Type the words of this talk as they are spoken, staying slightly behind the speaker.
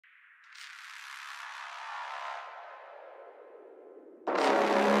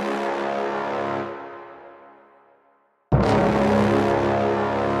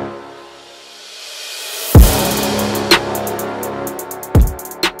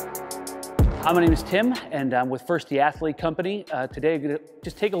Hi, my name is Tim, and I'm with Firsty Athlete Company. Today, I'm going to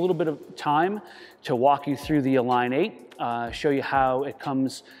just take a little bit of time to walk you through the Align 8, show you how it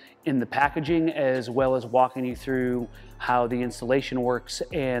comes in the packaging, as well as walking you through how the installation works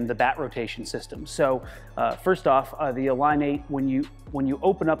and the bat rotation system. So first off, the Align 8, when you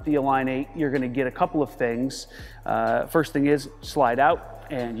open up the Align 8, you're going to get a couple of things. First thing is slide out,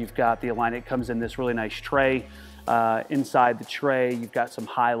 and you've got the Align 8 comes in this really nice tray. Inside the tray, you've got some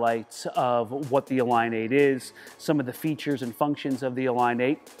highlights of what the Align 8 is, some of the features and functions of the Align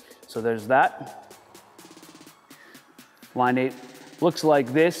 8. So there's that. Align 8 looks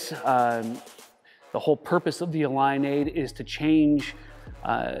like this. The whole purpose of the Align 8 is to change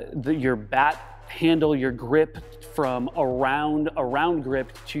your bat handle, your grip, from a round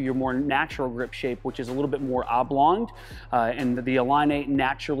grip to your more natural grip shape, which is a little bit more oblonged. And the Align 8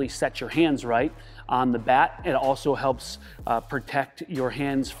 naturally sets your hands right on the bat. It also helps protect your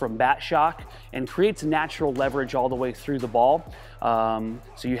hands from bat shock and creates natural leverage all the way through the ball.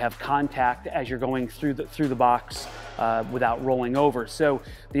 So you have contact as you're going through the box without rolling over. So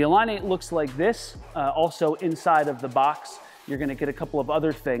the Align 8 looks like this. Also inside of the box, you're going to get a couple of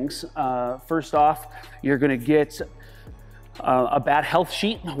other things. First off, you're going to get a bat health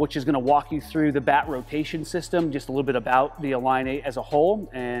sheet, which is going to walk you through the bat rotation system, just a little bit about the Align 8 as a whole.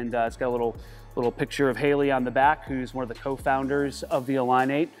 And it's got a little picture of Hailey on the back, who's one of the co-founders of the Align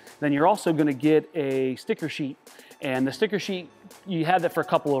 8. Then you're also going to get a sticker sheet. And the sticker sheet, you have that for a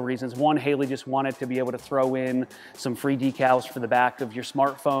couple of reasons. One, Hailey just wanted to be able to throw in some free decals for the back of your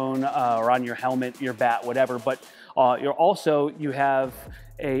smartphone or on your helmet, your bat, whatever. But you have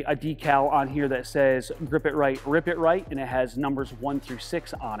a decal on here that says grip it right, rip it right, and it has numbers 1 through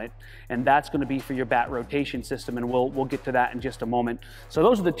 6 on it. And that's going to be for your bat rotation system, and we'll get to that in just a moment. So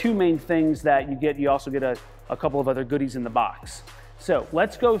those are the two main things that you get. You also get a couple of other goodies in the box. So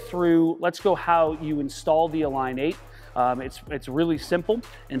let's go how you install the Align 8. It's really simple.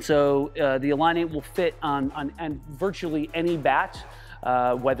 And so the Align 8 will fit on virtually any bat,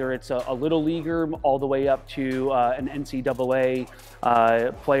 whether it's a little leaguer all the way up to an NCAA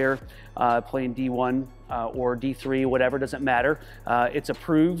player playing D1 or D3, whatever, doesn't matter. It's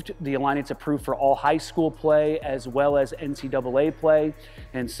approved. The Align 8's approved for all high school play as well as NCAA play.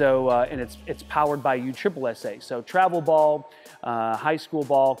 And so, and it's powered by USSSA. So travel ball, high school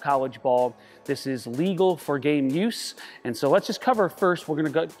ball, college ball. This is legal for game use. And so let's just cover first, we're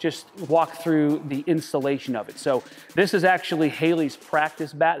gonna just walk through the installation of it. So this is actually Hailey's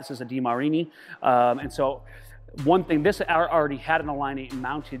practice bat. This is a DeMarini. And so one thing, this already had an Align 8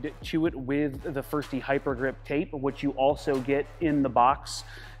 mounted to it with the Firsty Hyper Grip tape, which you also get in the box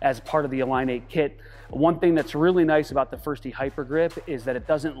as part of the Align 8 kit. One thing that's really nice about the Firsty Hyper Grip is that it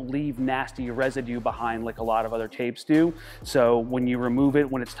doesn't leave nasty residue behind like a lot of other tapes do. So when you remove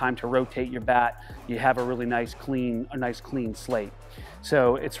it, when it's time to rotate your bat, you have a really nice clean slate.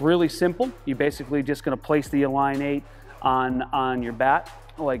 So it's really simple. You basically just gonna place the Align 8 on your bat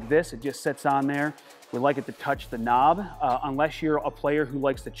like this. It just sits on there. We like it to touch the knob. Unless you're a player who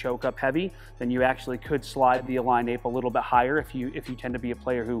likes to choke up heavy, then you actually could slide the Align 8 a little bit higher if you tend to be a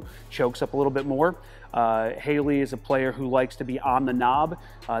player who chokes up a little bit more. Hailey is a player who likes to be on the knob.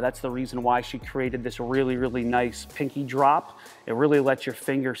 That's the reason why she created this really, really nice pinky drop. It really lets your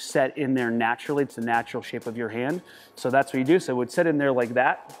finger set in there naturally. It's the natural shape of your hand. So that's what you do. So it would sit in there like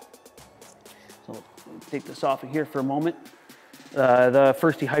that. So let's take this off of here for a moment. The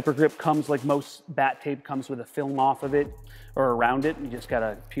Firsty Hyper Grip comes, like most bat tape, comes with a film off of it or around it. You just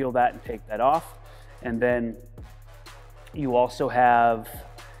gotta peel that and take that off. And then you also have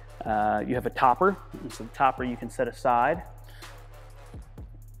a topper. And so the topper you can set aside.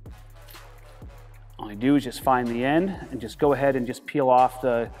 All you do is just find the end and just go ahead and just peel off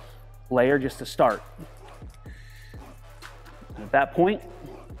the layer just to start. And at that point,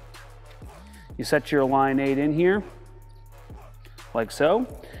 you set your Align 8 in here, like so.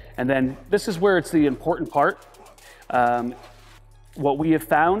 And then this is where it's the important part. What we have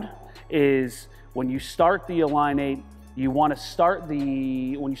found is when you start the Align 8, when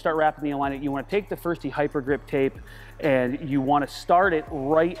you start wrapping the Align 8, you want to take the Firsty Hyper Grip tape and you want to start it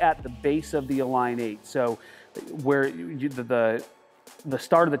right at the base of the Align 8. So where the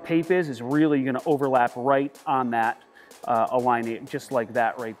start of the tape is really going to overlap right on that Align 8, just like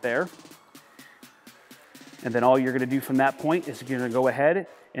that right there. And then all you're going to do from that point is you're going to go ahead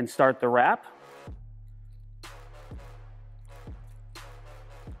and start the wrap.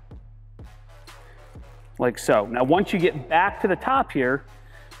 Like so. Now once you get back to the top here,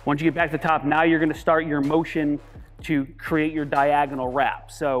 now you're going to start your motion to create your diagonal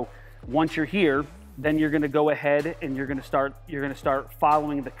wrap. So once you're here, then you're gonna go ahead and you're gonna start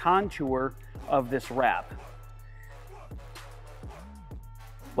following the contour of this wrap.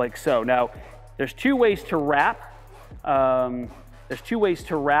 Like so. Now, there's two ways to wrap. There's two ways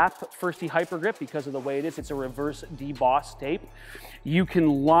to wrap Firsty Hyper Grip because of the way it is. It's a reverse deboss tape. You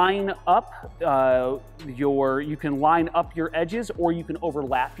can line up your edges, or you can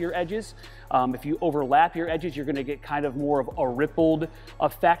overlap your edges. If you overlap your edges, you're going to get kind of more of a rippled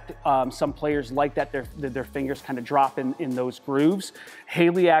effect. Some players like that their fingers kind of drop in those grooves.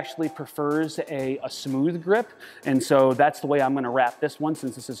 Hailey actually prefers a smooth grip, and so that's the way I'm going to wrap this one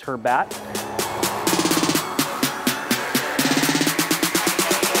since this is her bat.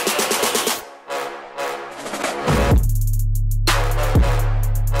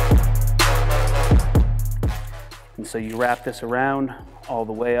 And so you wrap this around all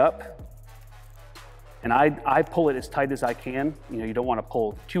the way up. And I pull it as tight as I can. You know, you don't want to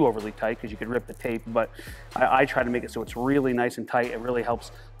pull too overly tight because you could rip the tape, but I try to make it so it's really nice and tight. It really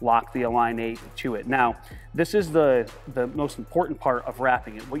helps lock the Align 8 to it. Now, this is the most important part of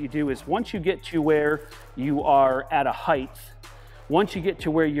wrapping it. What you do is once you get to where you are at a height,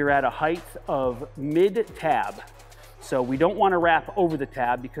 of mid-tab, so we don't want to wrap over the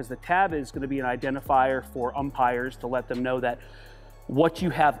tab because the tab is going to be an identifier for umpires to let them know that what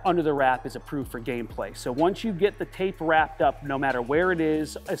you have under the wrap is approved for gameplay. So once you get the tape wrapped up, no matter where it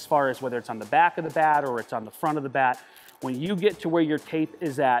is, as far as whether it's on the back of the bat or it's on the front of the bat, when you get to where your tape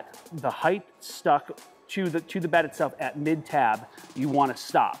is at, the height stuck to the bat itself at mid-tab, you want to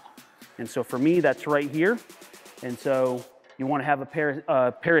stop. And so for me, that's right here. And so you want to have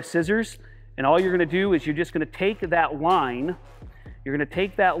a pair of scissors. And all you're going to do is you're just going to take that line. You're going to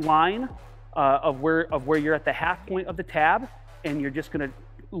take that line of where you're at the half point of the tab, and you're just going to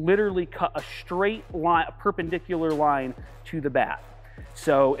literally cut a straight line, a perpendicular line to the bat.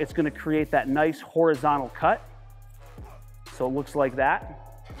 So it's going to create that nice horizontal cut. So it looks like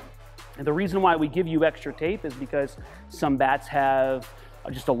that. And the reason why we give you extra tape is because some bats have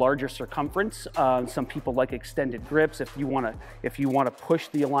just a larger circumference. Some people like extended grips. If you want to push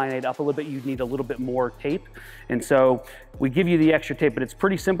the Align 8 up a little bit, you need a little bit more tape. And so we give you the extra tape, but it's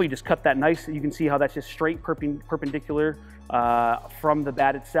pretty simple. You just cut that nice. You can see how that's just straight perpendicular from the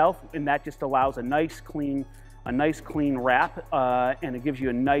bat itself, and that just allows a nice clean wrap, and it gives you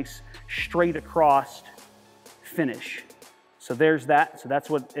a nice straight across finish. So there's that. So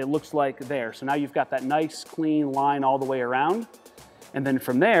that's what it looks like there. So now you've got that nice clean line all the way around. And then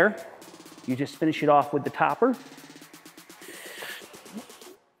from there, you just finish it off with the topper.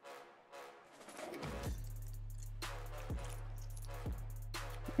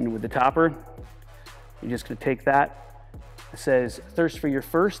 And with the topper, you're just gonna take that. It says, thirst for your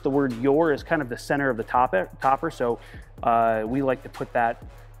first. The word your is kind of the center of the topper. So we like to put that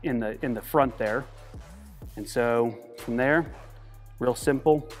in the front there. And so from there, real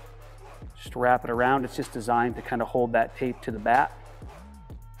simple, just wrap it around. It's just designed to kind of hold that tape to the bat.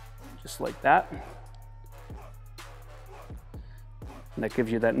 Just like that. And that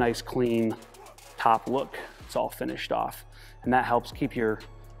gives you that nice clean top look. It's all finished off. And that helps keep your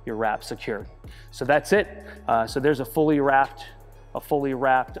wrap secure. So that's it. So there's a fully wrapped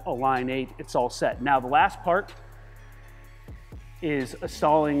Align 8. It's all set. Now the last part is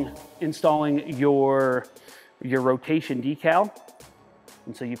installing your rotation decal.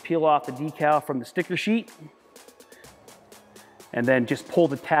 And so you peel off the decal from the sticker sheet, and then just pull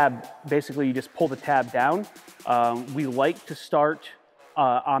the tab. Basically, you just pull the tab down. We like to start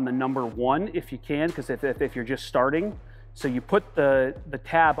on the number 1 if you can, because if you're just starting. So you put the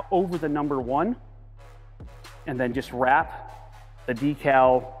tab over the number 1, and then just wrap the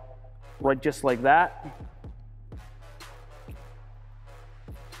decal right just like that.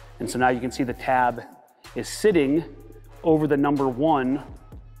 And so now you can see the tab is sitting over the number 1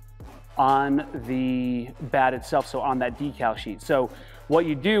 on the bat itself, so on that decal sheet. So what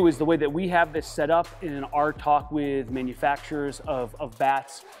you do is, the way that we have this set up in our talk with manufacturers of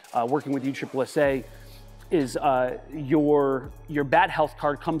bats, working with USSSA, is your bat health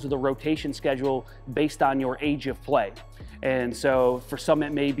card comes with a rotation schedule based on your age of play. And so for some,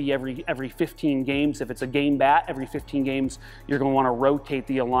 it may be every 15 games. If it's a game bat, every 15 games, you're going to want to rotate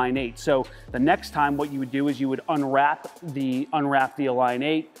the Align 8. So the next time, what you would do is you would unwrap the Align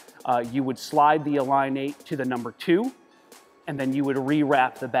 8. You would slide the Align 8 to the number 2, and then you would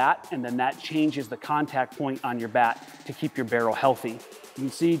rewrap the bat, and then that changes the contact point on your bat to keep your barrel healthy. You can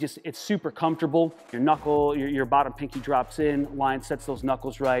see it's super comfortable. Your bottom pinky drops in, line sets those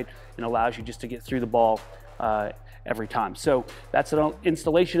knuckles right, and allows you just to get through the ball every time. So that's an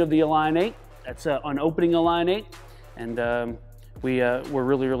installation of the Align 8. That's an opening Align 8. And we're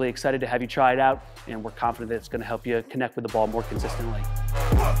really, really excited to have you try it out, and we're confident that it's going to help you connect with the ball more consistently.